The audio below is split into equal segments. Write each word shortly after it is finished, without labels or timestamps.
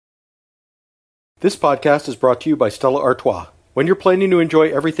This podcast is brought to you by Stella Artois. When you're planning to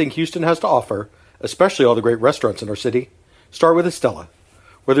enjoy everything Houston has to offer, especially all the great restaurants in our city, start with Estella.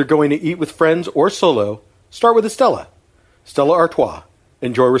 Whether going to eat with friends or solo, start with Estella. Stella Artois.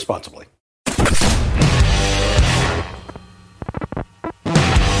 Enjoy responsibly.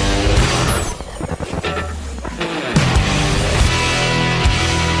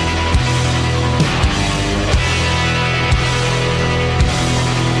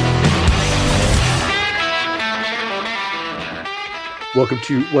 Welcome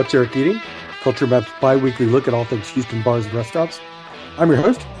to What's Eric Eating, Culture Map's bi-weekly look at all things Houston bars and restaurants. I'm your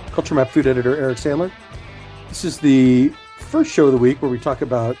host, Culture Map food editor Eric Sandler. This is the first show of the week where we talk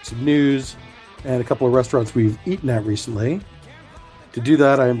about some news and a couple of restaurants we've eaten at recently. To do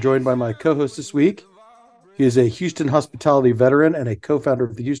that, I am joined by my co-host this week. He is a Houston hospitality veteran and a co-founder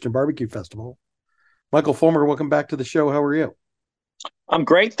of the Houston Barbecue Festival. Michael Fulmer, welcome back to the show. How are you? I'm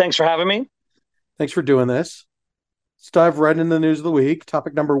great. Thanks for having me. Thanks for doing this. Let's dive right into the news of the week.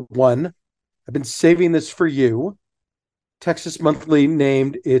 Topic number one. I've been saving this for you. Texas Monthly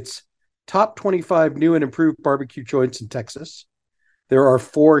named its top 25 new and improved barbecue joints in Texas. There are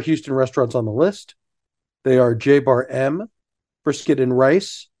 4 Houston restaurants on the list. They are J Bar M, Brisket and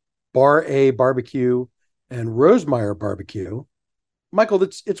Rice, Bar A Barbecue, and Rosemeyer Barbecue. Michael,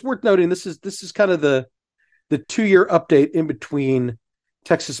 it's worth noting this is kind of the 2-year update in between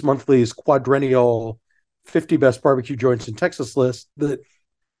Texas Monthly's quadrennial 50 best barbecue joints in Texas list that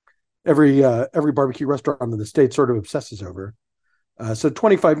every barbecue restaurant in the state sort of obsesses over. So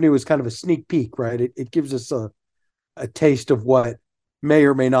 25 new is kind of a sneak peek, right? It gives us a taste of what may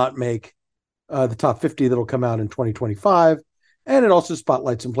or may not make the top 50 that'll come out in 2025. And it also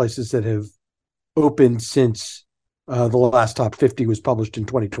spotlights some places that have opened since the last top 50 was published in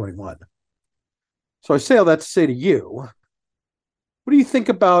 2021. So I say all that to say to you, what do you think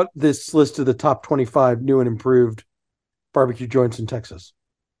about this list of the top 25 new and improved barbecue joints in Texas?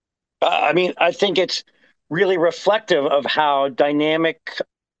 I think it's really reflective of how dynamic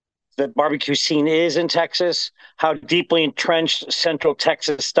the barbecue scene is in Texas, how deeply entrenched Central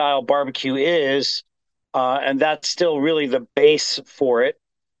Texas style barbecue is. And that's still really the base for it.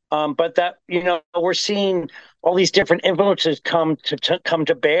 But that, we're seeing all these different influences come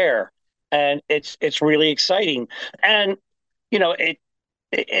to bear. And it's really exciting. And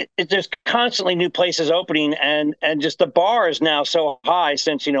there's constantly new places opening, and just the bar is now so high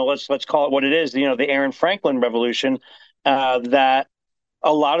since let's call it what it is, the Aaron Franklin revolution, that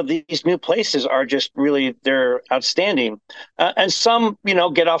a lot of these new places are just really, they're outstanding, and some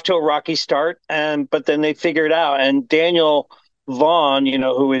get off to a rocky start, but then they figure it out. And Daniel Vaughn,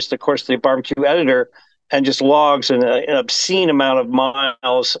 who is of course the barbecue editor, and just logs an obscene amount of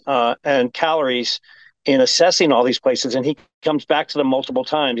miles and calories in assessing all these places, and he comes back to them multiple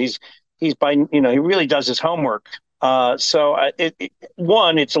times. He really does his homework. It's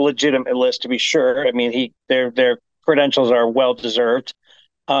a legitimate list to be sure. I mean, their credentials are well deserved.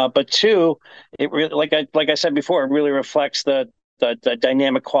 But two, it really, like I said before, it really reflects the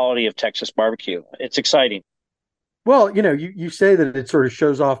dynamic quality of Texas barbecue. It's exciting. Well, you say that it sort of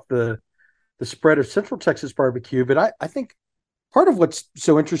shows off the spread of Central Texas barbecue, but I think part of what's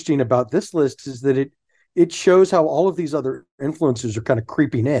so interesting about this list is that it shows how all of these other influences are kind of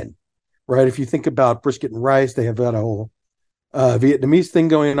creeping in, right? If you think about Brisket and Rice, they have got a whole Vietnamese thing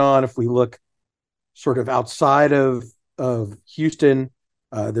going on. If we look sort of outside of Houston,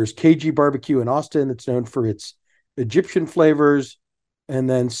 there's KG Barbecue in Austin that's known for its Egyptian flavors, and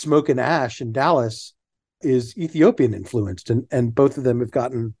then Smoke and Ash in Dallas is Ethiopian influenced, and both of them have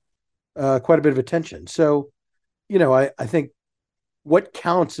gotten quite a bit of attention. So, I think what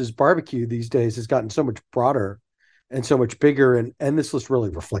counts as barbecue these days has gotten so much broader and so much bigger, and this list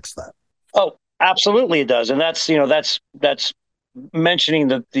really reflects that. Oh, absolutely it does. And that's mentioning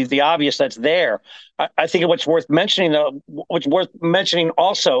the obvious that's there. I think what's worth mentioning though, what's worth mentioning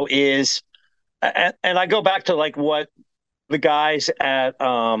also is, and I go back to like what the guys at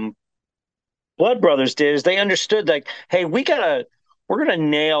Blood Brothers did, is they understood like, hey, we're gonna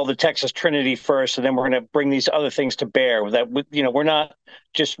nail the Texas Trinity first, and then we're gonna bring these other things to bear. That we're not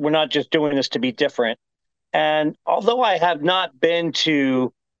just doing this to be different. And although I have not been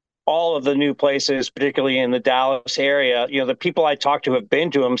to all of the new places, particularly in the Dallas area, the people I talked to have been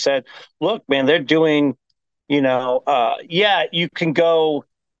to them said, "Look, man, they're doing, yeah, you can go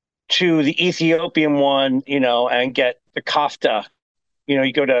to the Ethiopian one, and get the kofta.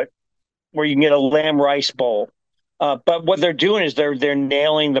 You go to where you can get a lamb rice bowl." But what they're doing is they're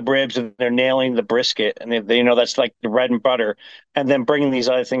nailing the ribs and they're nailing the brisket, and that's like the bread and butter, and then bringing these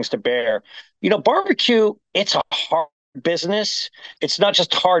other things to bear. Barbecue, it's a hard business, it's not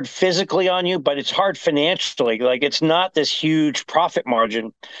just hard physically on you, but it's hard financially. Like it's not this huge profit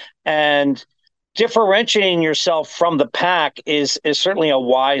margin. And differentiating yourself from the pack is certainly a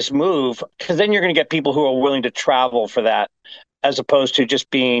wise move because then you're going to get people who are willing to travel for that as opposed to just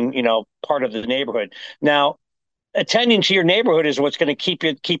being, part of the neighborhood. Now, attending to your neighborhood is what's going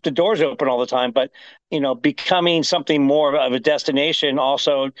to keep the doors open all the time, but becoming something more of a destination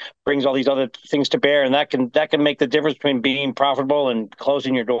also brings all these other things to bear, and that can make the difference between being profitable and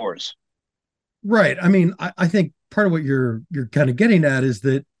closing your doors. Right. I mean, I think part of what you're kind of getting at is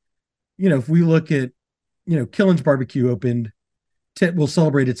that, if we look at, Killen's Barbecue opened, will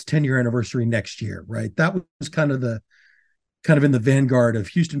celebrate its 10-year anniversary next year, right? That was kind of in the vanguard of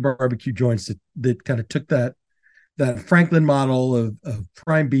Houston barbecue joints that kind of took that Franklin model of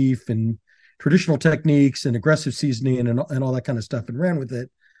prime beef and traditional techniques and aggressive seasoning and all that kind of stuff and ran with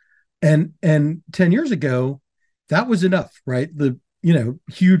it. And 10 years ago, that was enough, right? The,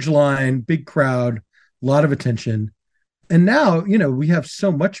 huge line, big crowd, a lot of attention. And now, we have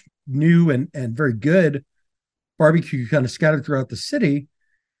so much new and very good barbecue kind of scattered throughout the city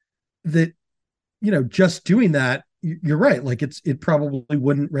that, just doing that, you're right. Like it probably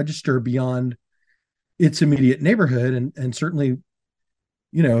wouldn't register beyond its immediate neighborhood. And certainly,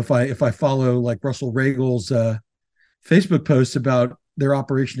 if I follow like Russell Regel's Facebook posts about their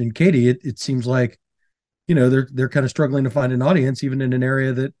operation in Katy, it seems like, they're kind of struggling to find an audience, even in an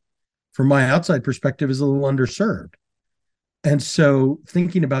area that, from my outside perspective, is a little underserved. And so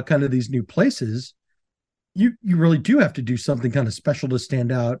thinking about kind of these new places, you really do have to do something kind of special to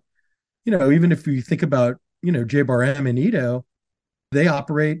stand out. Even if you think about, J Bar M and Edo, they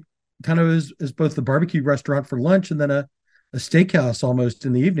operate kind of as both the barbecue restaurant for lunch and then a steakhouse almost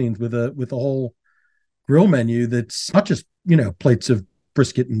in the evenings with a whole grill menu that's not just, plates of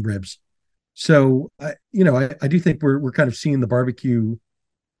brisket and ribs. So I do think we're kind of seeing the barbecue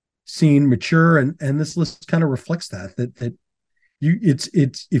scene mature, and this list kind of reflects that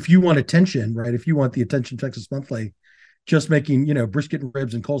it's if you want attention, right? If you want the attention Texas Monthly, just making, brisket and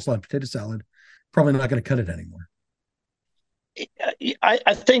ribs and coleslaw and potato salad, probably not going to cut it anymore.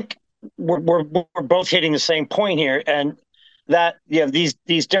 I think we're both hitting the same point here, and that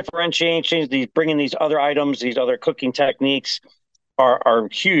these differentiations, these bringing these other items, these other cooking techniques are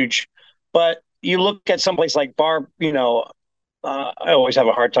huge. But you look at someplace like I always have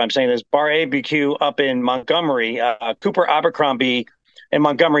a hard time saying this, Bar ABQ up in Montgomery, Cooper Abercrombie in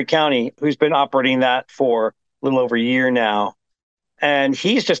Montgomery County, who's been operating that for a little over a year now. And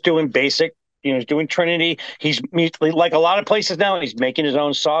he's just doing basic, he's doing Trinity. He's like a lot of places now, he's making his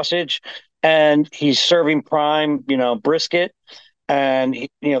own sausage and he's serving prime, brisket. And,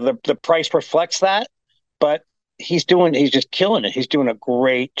 the price reflects that, but he's just killing it. He's doing a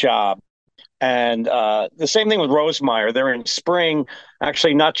great job. And the same thing with Rosemeyer. They're in Spring,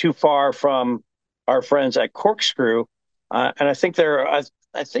 actually not too far from our friends at Corkscrew. And I think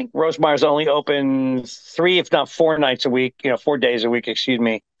Rosemeyer's only open 3, if not 4 nights a week, 4 days a week, excuse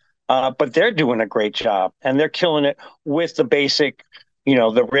me. But they're doing a great job and they're killing it with the basic,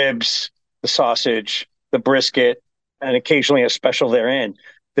 the ribs, the sausage, the brisket, and occasionally a special therein.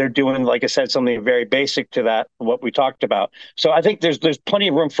 They're doing, like I said, something very basic to that, what we talked about. So I think there's plenty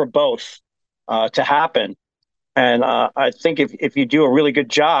of room for both to happen. And I think if you do a really good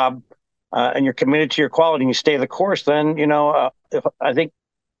job and you're committed to your quality and you stay the course, then, I think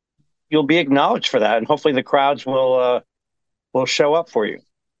you'll be acknowledged for that. And hopefully the crowds will show up for you.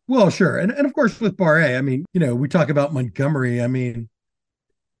 Well, sure. And of course with Bar A, I mean, we talk about Montgomery. I mean,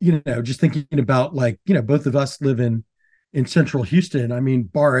 just thinking about like, both of us live in central Houston. I mean,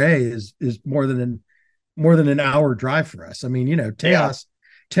 Bar A is more than an hour drive for us. I mean, Tejas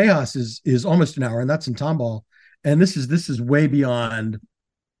is almost an hour, and that's in Tomball. And this is way beyond,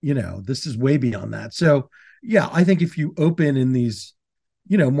 this is way beyond that. So yeah, I think if you open in these,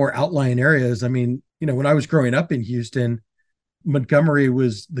 more outlying areas, I mean, when I was growing up in Houston, Montgomery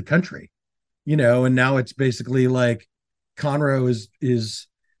was the country, and now it's basically like Conroe is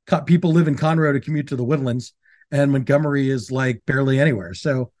people live in Conroe to commute to the Woodlands, and Montgomery is like barely anywhere.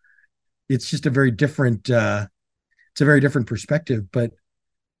 So it's just it's a very different perspective. But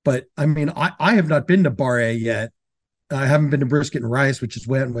I mean, I have not been to Bar A yet. I haven't been to Brisket and Rice, which is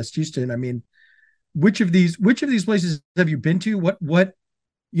way out in West Houston. I mean, which of these places have you been to? What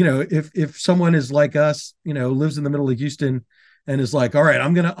if someone is like us, lives in the middle of Houston and is like, all right,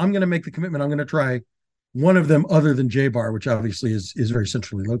 I'm gonna make the commitment. I'm gonna try one of them other than J Bar, which obviously is very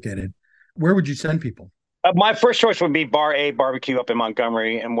centrally located. Where would you send people? My first choice would be Bar A Barbecue up in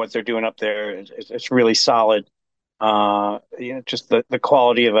Montgomery, and what they're doing up there it's really solid. Just the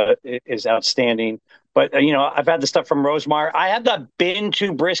quality of it is outstanding. But I've had the stuff from Rosemar. I have not been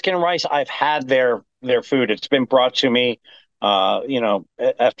to Brisket and Rice. I've had their food. It's been brought to me.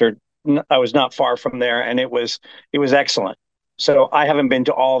 After I was not far from there, and it was excellent. So I haven't been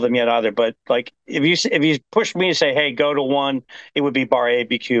to all of them yet either. But like, if you push me to say, hey, go to one, it would be Bar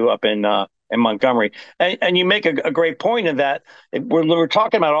ABQ up in Montgomery. And you make a great point in that we're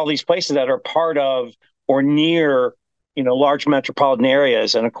talking about all these places that are part of or near large metropolitan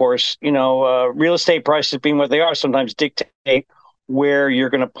areas. And of course, real estate prices being what they are sometimes dictate where you're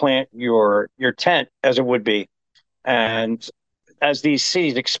going to plant your tent, as it would be. And as these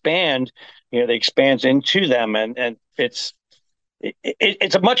cities expand, they expand into them, and it's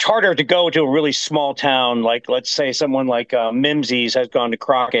a much harder to go to a really small town, like let's say someone like Mimsy has gone to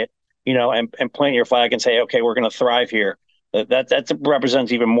Crockett, and plant your flag and say, okay, we're going to thrive here. That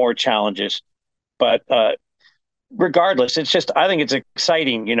represents even more challenges. But regardless, I think it's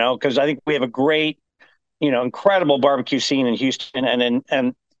exciting, because I think we have a great, incredible barbecue scene in Houston,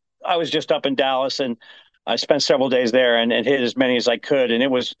 and I was just up in Dallas, and I spent several days there and hit as many as I could, and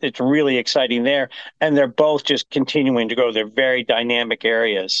it's really exciting there, and they're both just continuing to go. They're very dynamic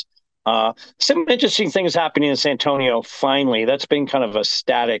areas. Some interesting things happening in San Antonio. Finally, that's been kind of a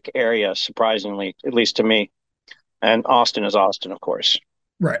static area, surprisingly, at least to me. And Austin is Austin, of course.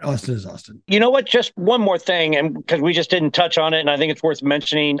 Right. Austin is Austin. You know what? Just one more thing, and because we just didn't touch on it, and I think it's worth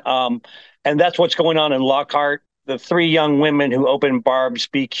mentioning, and that's what's going on in Lockhart. The three young women who opened Barb's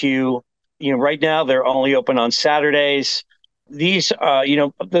BQ, right now they're only open on Saturdays. These,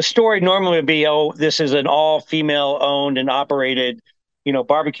 the story normally would be, oh, this is an all-female owned and operated,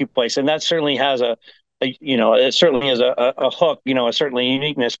 barbecue place, and that certainly has it certainly has a hook, a certainly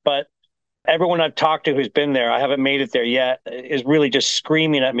uniqueness, but everyone I've talked to who's been there, I haven't made it there yet, is really just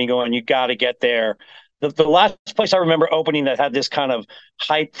screaming at me, going, "You got to get there." The last place I remember opening that had this kind of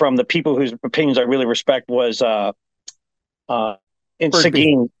hype from the people whose opinions I really respect was in Burnt Bean.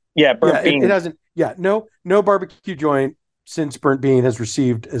 Seguin. Yeah, Yeah, Burnt it Bean. hasn't. Yeah, no barbecue joint since Burnt Bean has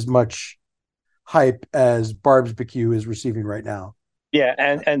received as much hype as Barb's BQ is receiving right now. Yeah,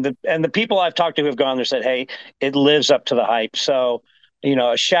 and the people I've talked to who've gone there said, "Hey, it lives up to the hype." So,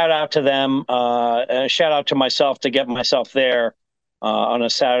 a shout out to them, and a shout out to myself to get myself there on a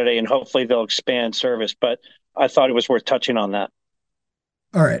Saturday, and hopefully they'll expand service. But I thought it was worth touching on that.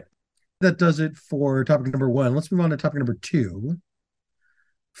 All right. That does it for topic number one. Let's move on to topic number two.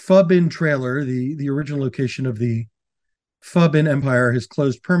 Fub Inn Trailer, the original location of the Fub Inn Empire, has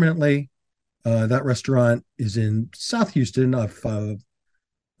closed permanently. That restaurant is in South Houston, way off of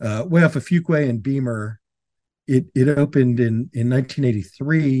Fuquay and Beamer. It opened in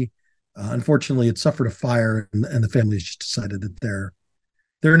 1983. Unfortunately, it suffered a fire, and the family has just decided that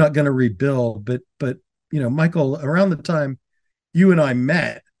they're not going to rebuild. But Michael, around the time you and I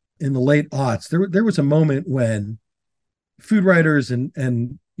met in the late aughts, there was a moment when food writers and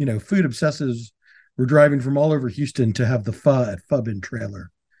food obsessives were driving from all over Houston to have the pho at Fub Inn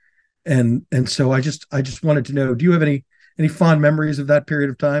Trailer, and so I just wanted to know, do you have any fond memories of that period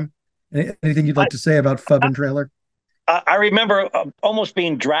of time? Anything you'd I, like to say about Fub Inn Trailer? I remember almost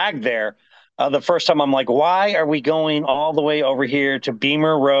being dragged there. The first time I'm like, why are we going all the way over here to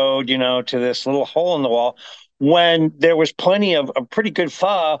Beamer Road, to this little hole in the wall, when there was plenty of a pretty good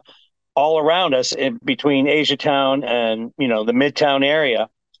pho all around us between Asia Town and, the Midtown area.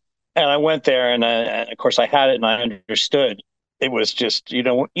 And I went there, and of course I had it and I understood. It was just,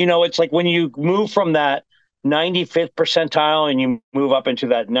 it's like when you move from that 95th percentile and you move up into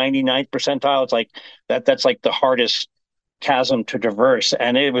that 99th percentile, it's like that's like the hardest chasm to traverse.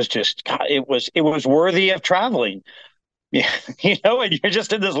 And it was just, God, it was worthy of traveling. Yeah, and you're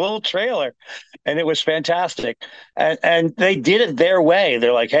just in this little trailer, and it was fantastic. And they did it their way.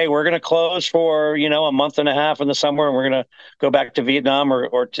 They're like, hey, we're going to close for a month and a half in the summer, and we're going to go back to Vietnam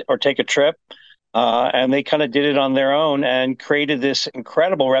or take a trip. And they kind of did it on their own and created this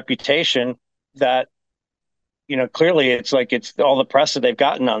incredible reputation that clearly it's all the press that they've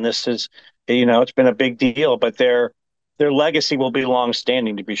gotten on this is it's been a big deal, but their legacy will be long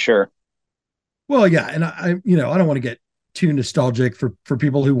standing, to be sure. Well, yeah, and I don't want to get too nostalgic for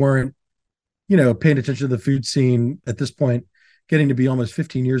people who weren't, paying attention to the food scene at this point, getting to be almost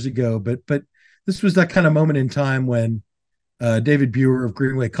 15 years ago. But this was that kind of moment in time when David Buer of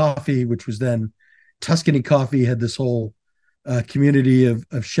Greenway Coffee, which was then Tuscany Coffee, had this whole community of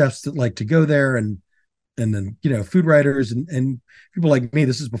chefs that like to go there, and then food writers and people like me.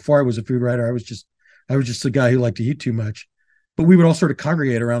 This is before I was a food writer. I was just a guy who liked to eat too much, but we would all sort of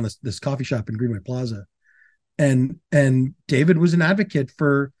congregate around this coffee shop in Greenway Plaza, and David was an advocate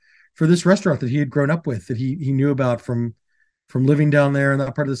for this restaurant that he had grown up with, that he knew about from living down there in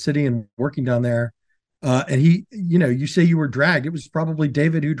that part of the city and working down there. And he, you say you were dragged. It was probably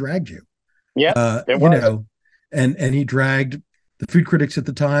David who dragged you. Yeah, Uh, it you was. know, and he dragged the food critics at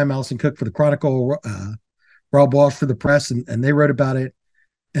the time, Alison Cook for the Chronicle, Rob Walsh for the Press, and they wrote about it,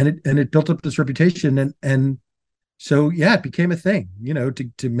 and it built up this reputation, and so yeah, it became a thing,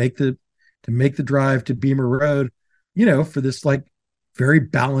 to make the drive to Beamer Road, for this like very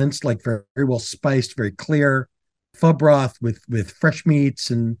balanced, like very, very well spiced, very clear pho broth with fresh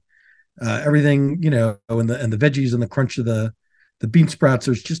meats and everything, and the veggies and the crunch of the bean sprouts.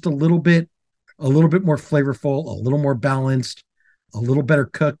 There's just a little bit more flavorful, a little more balanced, a little better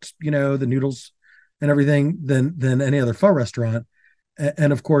cooked, the noodles and everything than any other pho restaurant.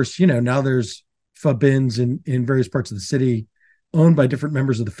 And of course, now there's pho bins in various parts of the city owned by different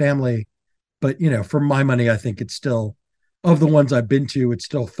members of the family. But for my money, I think it's still, of the ones I've been to, it's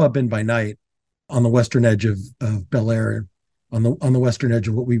still pho bin by night on the western edge of Bel Air, on the western edge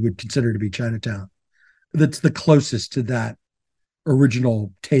of what we would consider to be Chinatown. That's the closest to that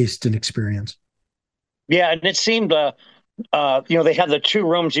original taste and experience. Yeah, and it seemed, they had the two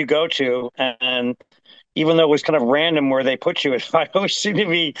rooms you go to, and even though it was kind of random where they put you, I always seemed to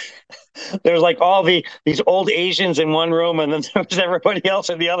be there's like all these old Asians in one room, and then there was everybody else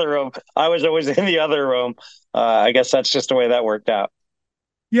in the other room. I was always in the other room. I guess that's just the way that worked out.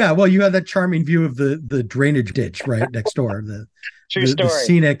 Yeah, well, you had that charming view of the drainage ditch right next door, the True the the story.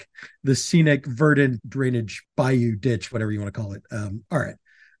 scenic the scenic verdant drainage bayou ditch, whatever you want to call it. All right,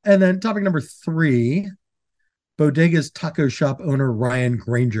 and then topic number three: Bodega's taco shop owner Ryan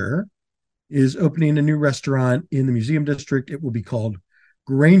Granger is opening a new restaurant in the Museum District. It will be called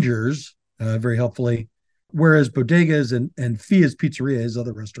Granger's, very helpfully, whereas Bodega's and Fia's Pizzeria, his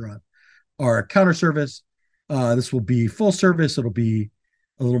other restaurant, are counter service. This will be full service. It'll be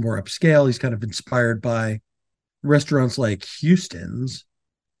a little more upscale. He's kind of inspired by restaurants like Houston's.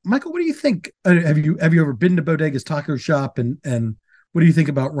 Michael, what do you think? Have you ever been to Bodega's Taco Shop, and what do you think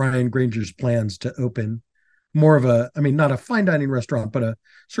about Ryan Granger's plans to open more of a, I mean, not a fine dining restaurant, but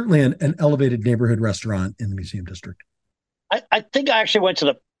certainly an elevated neighborhood restaurant in the Museum District? I think I actually went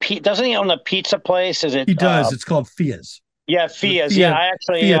to doesn't he own the pizza place? Is it He does. It's called Fia's. yeah, The Fia's. Yeah, Fia I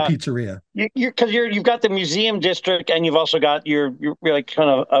actually Fia Pizzeria. you've got the museum district, and you've also got you're like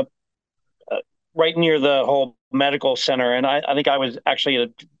kind of right near the whole medical center. And I think I was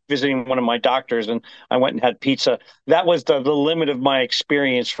actually visiting one of my doctors, and I went and had pizza. That was the limit of my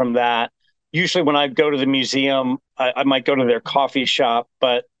experience from that. Usually when I go to the museum, I might go to their coffee shop,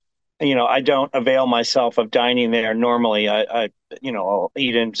 but I don't avail myself of dining there normally. I'll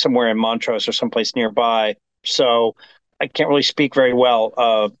eat in somewhere in Montrose or someplace nearby. So I can't really speak very well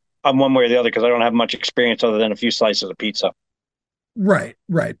on one way or the other because I don't have much experience other than a few slices of pizza. Right,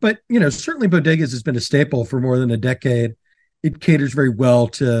 right. But certainly Bodegas has been a staple for more than a decade. It caters very well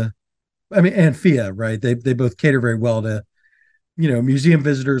to, I mean, and Fia, right? They both cater very well to, museum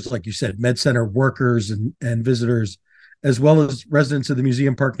visitors, like you said, med center workers and visitors, as well as residents of the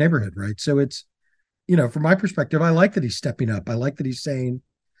Museum Park neighborhood, right? So it's, from my perspective, I like that he's stepping up. I like that he's saying,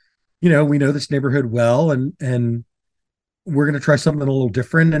 we know this neighborhood well, and we're going to try something a little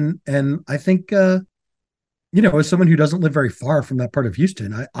different. And I think, as someone who doesn't live very far from that part of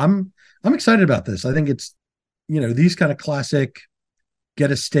Houston, I'm excited about this. I think it's, these kind of classic, get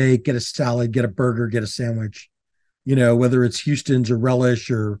a steak, get a salad, get a burger, get a sandwich, whether it's Houston's or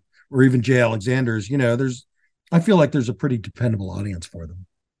Relish or even J. Alexander's, I feel like there's a pretty dependable audience for them.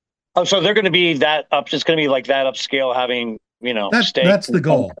 Oh, so they're going to be that up. It's going to be like that upscale, having steak. That's the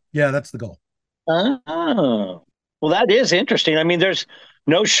goal. Yeah, that's the goal. Oh, well, that is interesting. I mean, there's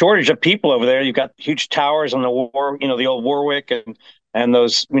no shortage of people over there. You've got huge towers on the old Warwick, and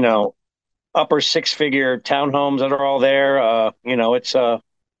those upper six-figure townhomes that are all there. It's a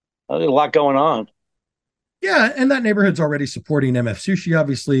lot going on. Yeah, and that neighborhood's already supporting MF Sushi.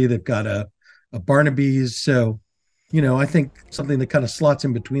 Obviously, they've got a Barnaby's. So, I think something that kind of slots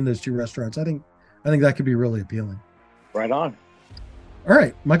in between those two restaurants. I think that could be really appealing. Right on. All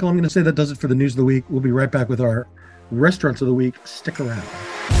right, Michael, I'm going to say that does it for the news of the week. We'll be right back with our restaurants of the week. Stick around.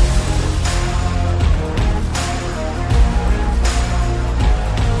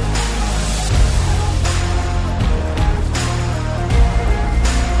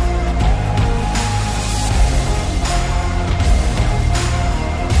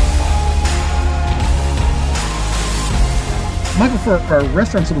 Michael, for our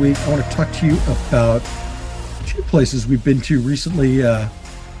restaurants of the week, I want to talk to you about two places we've been to recently.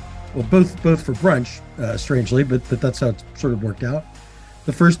 Both for brunch, strangely, but that's how it sort of worked out.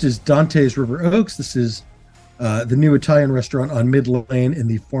 The first is Dante's River Oaks. This is the new Italian restaurant on Mid Lane in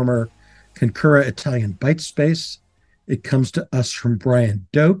the former Concura Italian Bite space. It comes to us from Brian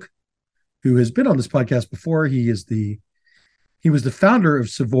Doak. who has been on this podcast before. He was the founder of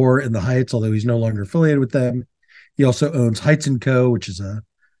Savor in the Heights, although he's no longer affiliated with them. He also owns Heights and Co., which is a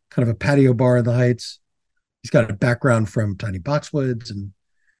kind of a patio bar in the Heights. He's got a background from Tiny Boxwoods and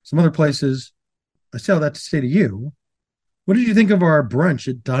some other places. I say all that to say to you, what did you think of our brunch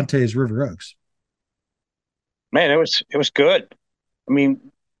at Dante's River Oaks? Man, it was good. I mean,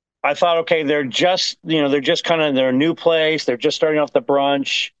 I thought, okay, they're just kind of in their new place. They're just starting off the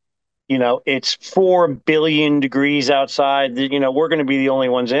brunch. It's 4 billion degrees outside. We're going to be the only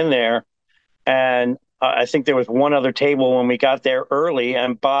ones in there. And I think there was one other table when we got there early.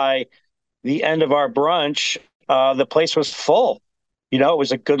 And by the end of our brunch, the place was full. It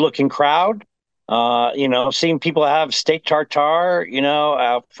was a good looking crowd. Seeing people have steak tartare,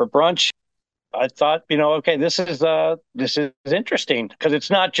 for brunch, I thought, okay, this is interesting because it's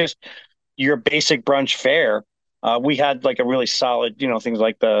not just your basic brunch fare. We had like a really solid, things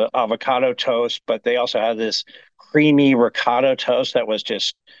like the avocado toast, but they also had this creamy ricotta toast that was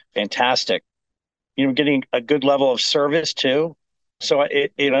just fantastic. Getting a good level of service too. So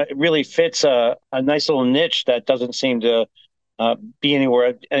it really fits a nice little niche that doesn't seem to be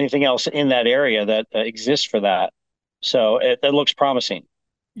anything else in that area that exists for that. So it looks promising.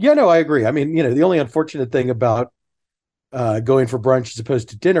 Yeah, no, I agree. I mean, the only unfortunate thing about going for brunch as opposed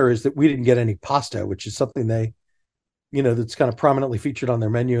to dinner is that we didn't get any pasta, which is something that's kind of prominently featured on their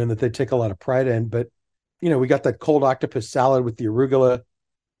menu and that they take a lot of pride in. But, we got that cold octopus salad with the arugula,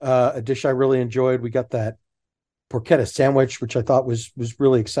 a dish I really enjoyed. We got that porchetta sandwich, which I thought was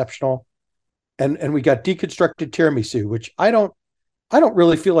really exceptional. And we got deconstructed tiramisu, which I don't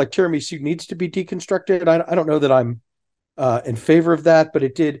really feel like tiramisu needs to be deconstructed. I don't know that I'm in favor of that, but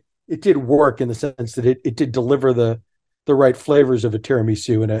it did work in the sense that it did deliver the right flavors of a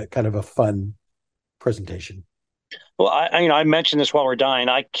tiramisu in a kind of a fun presentation. Well, I mentioned this while we're dying.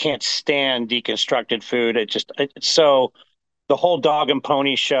 I can't stand deconstructed food. It's so the whole dog and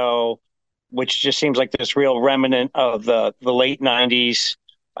pony show, which just seems like this real remnant of the late '90s.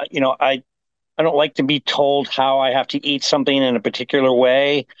 I don't like to be told how I have to eat something in a particular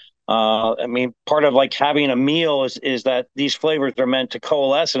way. I mean, part of like having a meal is that these flavors are meant to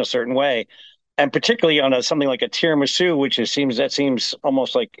coalesce in a certain way, and particularly on something like a tiramisu, which seems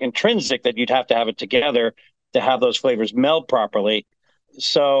almost like intrinsic that you'd have to have it together to have those flavors meld properly.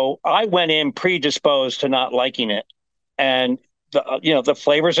 So I went in predisposed to not liking it, and the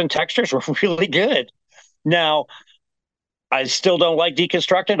flavors and textures were really good. Now, I still don't like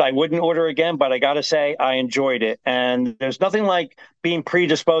deconstructed. I wouldn't order again, but I got to say I enjoyed it. And there's nothing like being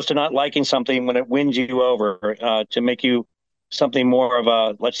predisposed to not liking something when it wins you over to make you something more of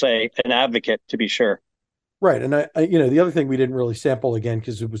a, let's say, an advocate to be sure. Right. And the other thing we didn't really sample again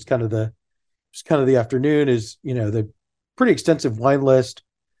because it was kind of the afternoon is, the pretty extensive wine list,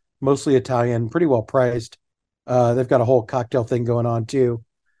 mostly Italian, pretty well priced. They've got a whole cocktail thing going on too.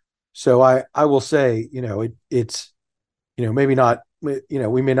 So I will say, it's maybe not,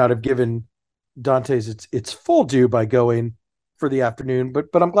 we may not have given Dante's its full due by going for the afternoon, but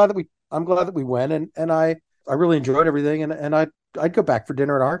I'm glad that we went and I really enjoyed everything and I'd go back for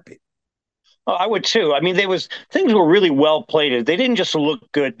dinner at a heartbeat. Oh, I would too. I mean, they was things were really well plated. They didn't just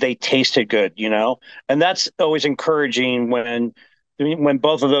look good; they tasted good. And that's always encouraging when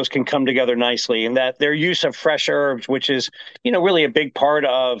both of those can come together nicely. And that their use of fresh herbs, which is really a big part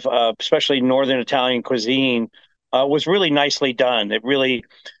of especially Northern Italian cuisine, was really nicely done. It really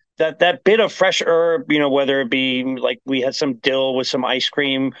that bit of fresh herb, whether it be like we had some dill with some ice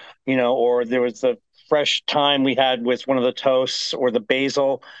cream, or there was the fresh thyme we had with one of the toasts or the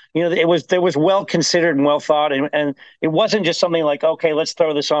basil. It was well considered and well thought, and it wasn't just something like, okay, let's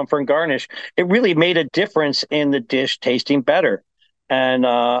throw this on for a garnish. It really made a difference in the dish tasting better, and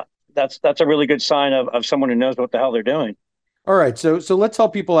that's a really good sign of someone who knows what the hell they're doing. All right, so let's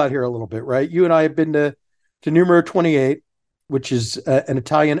help people out here a little bit, right? You and I have been to Numero 28, which is an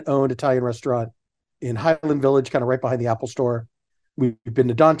Italian-owned Italian restaurant in Highland Village, kind of right behind the Apple Store. We've been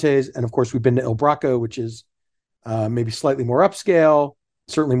to Dante's, and of course, we've been to Il Bracco, which is maybe slightly more upscale,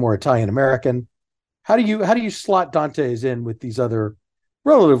 certainly more Italian American. How do you slot Dante's in with these other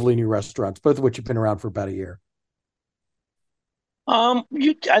relatively new restaurants, both of which have been around for about a year? I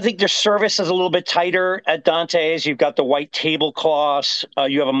think their service is a little bit tighter at Dante's. You've got the white tablecloths.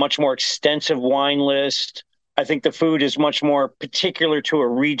 You have a much more extensive wine list. I think the food is much more particular to a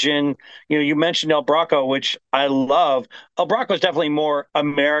region. You mentioned El Bracco, which I love. El Bracco is definitely more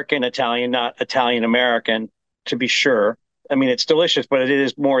American Italian, not Italian American, to be sure. I mean, it's delicious, but it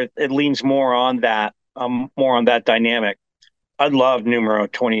is more. It leans more on that dynamic. I love Numero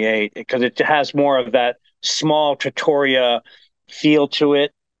 28 because it has more of that small trattoria feel to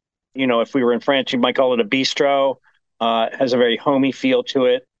it. if we were in France, you might call it a bistro. It has a very homey feel to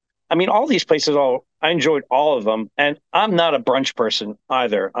it. I mean, all these places, all I enjoyed all of them, and I'm not a brunch person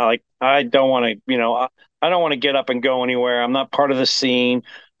either. I don't want to, I don't want to get up and go anywhere. I'm not part of the scene.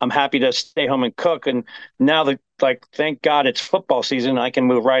 I'm happy to stay home and cook. And now that, like, thank God it's football season, I can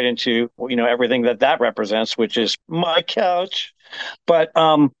move right into, everything that represents, which is my couch. But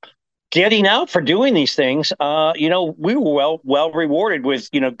getting out for doing these things, we were well rewarded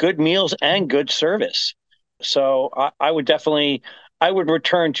with good meals and good service. So I would definitely I would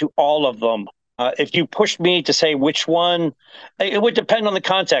return to all of them. If you pushed me to say which one, it would depend on the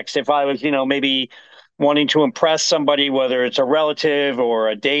context. If I was, maybe wanting to impress somebody, whether it's a relative or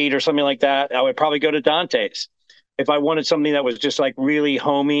a date or something like that, I would probably go to Dante's. If I wanted something that was just like really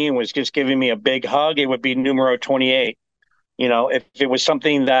homey and was just giving me a big hug, it would be numero 28. If it was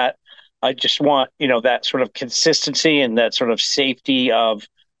something that I just want, that sort of consistency and that sort of safety of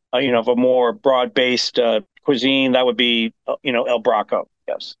a more broad-based cuisine, that would be, El Braco.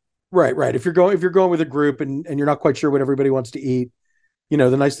 Yes. Right, right. If you're going with a group and you're not quite sure what everybody wants to eat,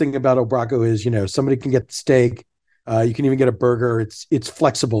 the nice thing about Obraco is, somebody can get the steak. You can even get a burger. It's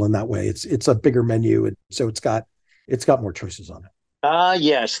flexible in that way. It's a bigger menu, and so it's got more choices on it. Ah,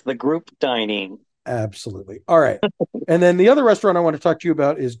 yes, the group dining. Absolutely. All right. And then the other restaurant I want to talk to you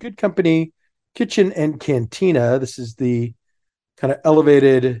about is Good Company Kitchen and Cantina. This is the kind of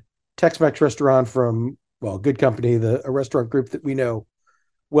elevated Tex-Mex restaurant from, well, Good Company, a restaurant group that we know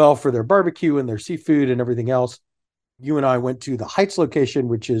well for their barbecue and their seafood and everything else. You and I went to the Heights location,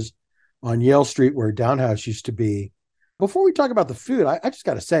 which is on Yale Street where Downhouse used to be. Before we talk about the food, I just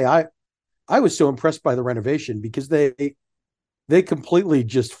got to say, I was so impressed by the renovation because they completely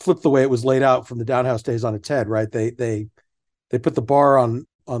just flipped the way it was laid out from the Downhouse days on its head, right? They put the bar on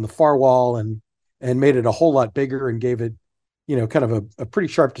the far wall and made it a whole lot bigger and gave it, kind of a pretty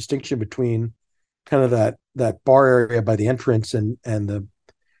sharp distinction between kind of that bar area by the entrance and the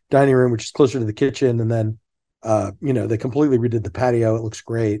dining room, which is closer to the kitchen. And then, they completely redid the patio. It looks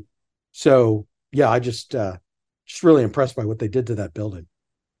great. So yeah, I just really impressed by what they did to that building.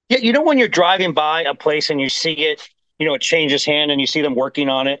 Yeah, when you're driving by a place and you see it, it changes hand and you see them working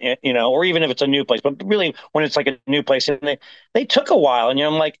on it, or even if it's a new place, but really when it's like a new place and they took a while and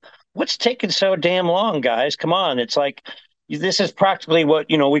I'm like, what's taking so damn long, guys? Come on. It's like this is practically what,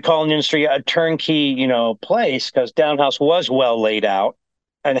 we call in the industry a turnkey, place because Downhouse was well laid out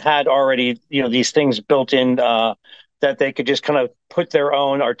and had already, these things built in that they could just kind of put their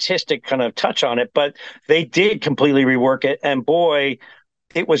own artistic kind of touch on it. But they did completely rework it. And boy,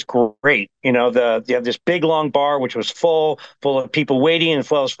 it was great. You have this big long bar which was full of people waiting and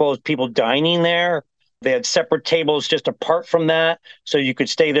full of people dining there. They had separate tables just apart from that, so you could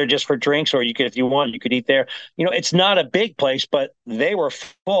stay there just for drinks, or you could, if you want, you could eat there. It's not a big place, but they were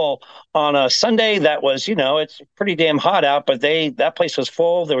full on a Sunday. That was, it's pretty damn hot out, but that place was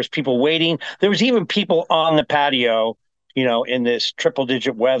full. There was people waiting. There was even people on the patio. In this triple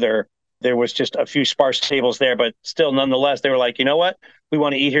digit weather, there was just a few sparse tables there, but still, nonetheless, they were like, you know what? We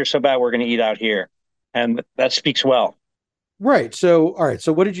want to eat here so bad, we're going to eat out here. And that speaks well. Right. So, all right.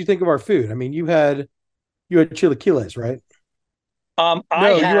 So what did you think of our food? I mean, you had chilaquiles, right? I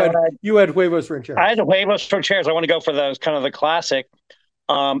No, you had had you had huevos I had rancheros. the huevos for chairs. I want to go for those kind of the classic.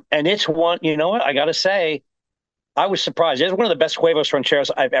 And it's one, you know what? I got to say, I was surprised. It's one of the best huevos rancheros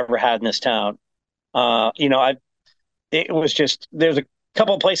I've ever had in this town. I it was just there's a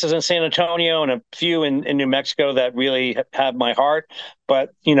couple of places in San Antonio and a few in New Mexico that really have my heart.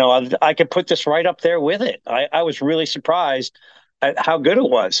 But I could put this right up there with it. I was really surprised at how good it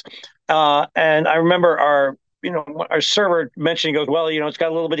was. And I remember our server mentioning, goes, well, it's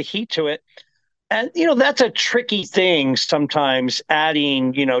got a little bit of heat to it. And that's a tricky thing sometimes,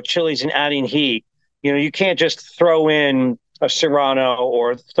 adding chilies and adding heat. You can't just throw in a serrano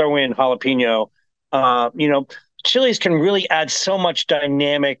or throw in jalapeno. Chilies can really add so much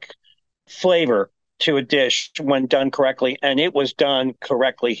dynamic flavor to a dish when done correctly, and it was done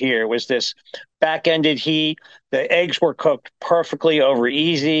correctly here. It was this back-ended heat. The eggs were cooked perfectly over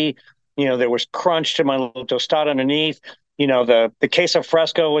easy. There was crunch to my little tostada underneath. The queso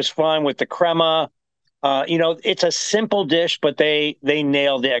fresco was fun with the crema. It's a simple dish, but they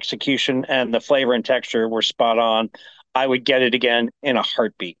nailed the execution, and the flavor and texture were spot on. I would get it again in a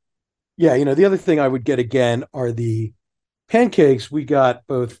heartbeat. Yeah, the other thing I would get again are the pancakes. We got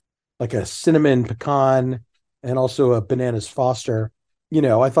both like a cinnamon pecan and also a bananas Foster.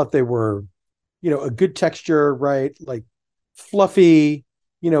 I thought they were, a good texture, right? Like fluffy,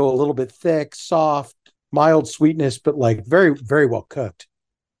 a little bit thick, soft, mild sweetness, but like very, very well cooked.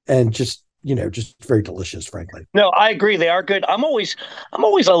 And just, just very delicious, frankly. No, I agree. They are good. I'm always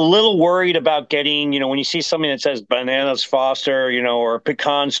a little worried about getting, when you see something that says bananas Foster, or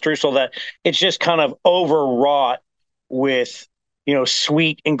pecan streusel, that it's just kind of overwrought with,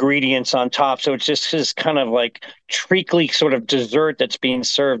 sweet ingredients on top. So it's just this kind of like treacly sort of dessert that's being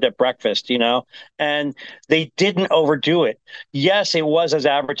served at breakfast. And they didn't overdo it. Yes, it was as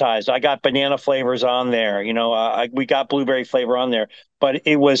advertised. I got banana flavors on there. We got blueberry flavor on there, but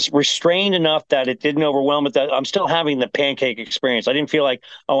it was restrained enough that it didn't overwhelm it. That I'm still having the pancake experience. I didn't feel like,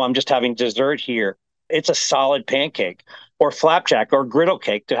 oh, I'm just having dessert here. It's a solid pancake or flapjack or griddle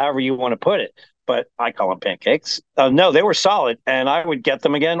cake, to however you want to put it. But I call them pancakes. No, they were solid, and I would get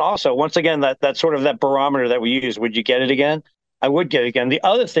them again. Also, once again, that sort of that barometer that we use. Would you get it again? I would get it again. The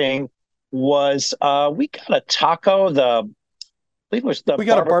other thing was we got a taco. I believe it was the We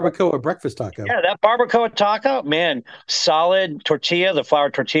got a barbacoa breakfast taco. Yeah, that barbacoa taco, man, solid tortilla. The flour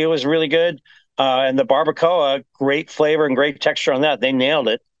tortilla was really good. And the barbacoa, great flavor and great texture on that. They nailed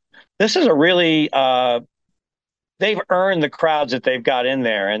it. This is a really, they've earned the crowds that they've got in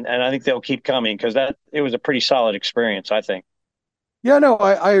there. And I think they'll keep coming because it was a pretty solid experience, I think. Yeah, no,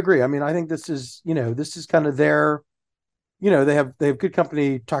 I agree. I mean, I think this is kind of their, they have Good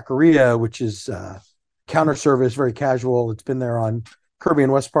Company Taqueria, which is counter service, very casual. It's been there on Kirby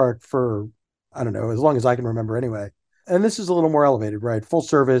and West Park for, I don't know, as long as I can remember anyway. And this is a little more elevated, right? Full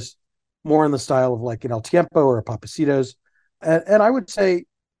service, more in the style of like an El Tiempo or a Papacitos. And I would say,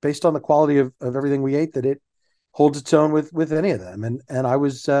 based on the quality of everything we ate, that it holds its own with any of them. And I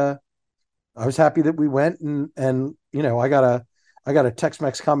was happy that we went and I got a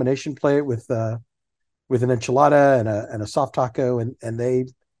Tex-Mex combination plate with an enchilada and a soft taco, and they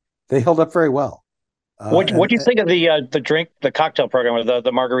held up very well. What do you think of the cocktail program with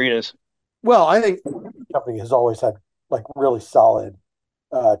the margaritas? Well, I think the company has always had like really solid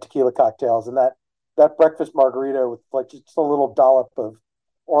tequila cocktails, and that breakfast margarita with like just a little dollop of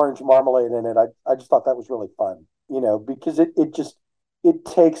orange marmalade in it. I just thought that was really fun, because it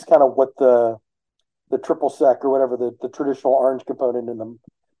takes kind of what the triple sec or whatever the traditional orange component in the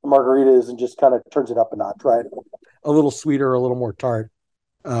margarita is and just kind of turns it up a notch, right? A little sweeter, a little more tart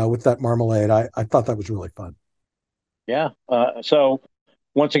with that marmalade. I thought that was really fun. Yeah. So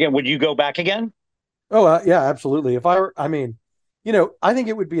once again, would you go back again? Oh, yeah, absolutely. I mean, I think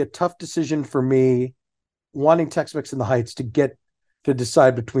it would be a tough decision for me wanting Tex-Mex in the Heights to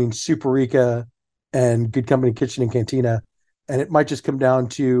decide between Super Rica and Good Company Kitchen and Cantina. And it might just come down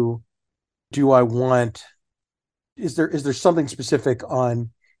to, is there something specific on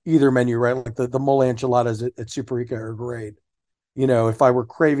either menu, right? Like the mole enchiladas at Super Rica are great. If I were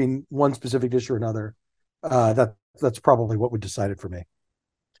craving one specific dish or another, that's probably what would decide it for me.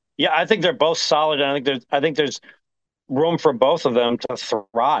 Yeah, I think they're both solid, and I think there's room for both of them to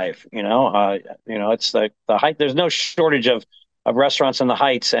thrive. It's the height. There's no shortage of restaurants in the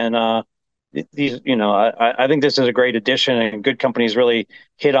Heights, and these, I think this is a great addition, and Good Company's really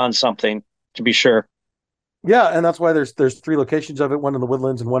hit on something, to be sure. Yeah, and that's why there's three locations of it, one in the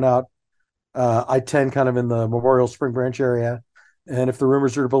Woodlands and one out I-10 kind of in the Memorial Spring Branch area. And if the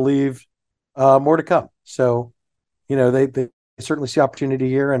rumors are to believe, more to come. So, they certainly see opportunity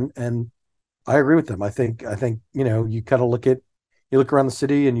here, and I agree with them. I think you kind of look around the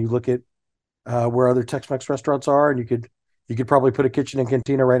city and you look at where other Tex-Mex restaurants are, and you could probably put a kitchen and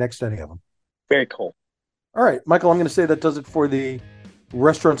cantina right next to any of them. Very cool. All right, Michael, I'm going to say that does it for the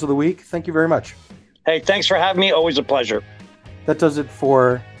restaurants of the week. Thank you very much. Hey, thanks for having me. Always a pleasure. That does it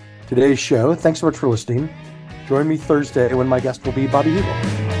for today's show. Thanks so much for listening. Join me Thursday when my guest will be Bobby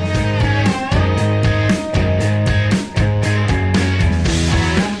Hugel.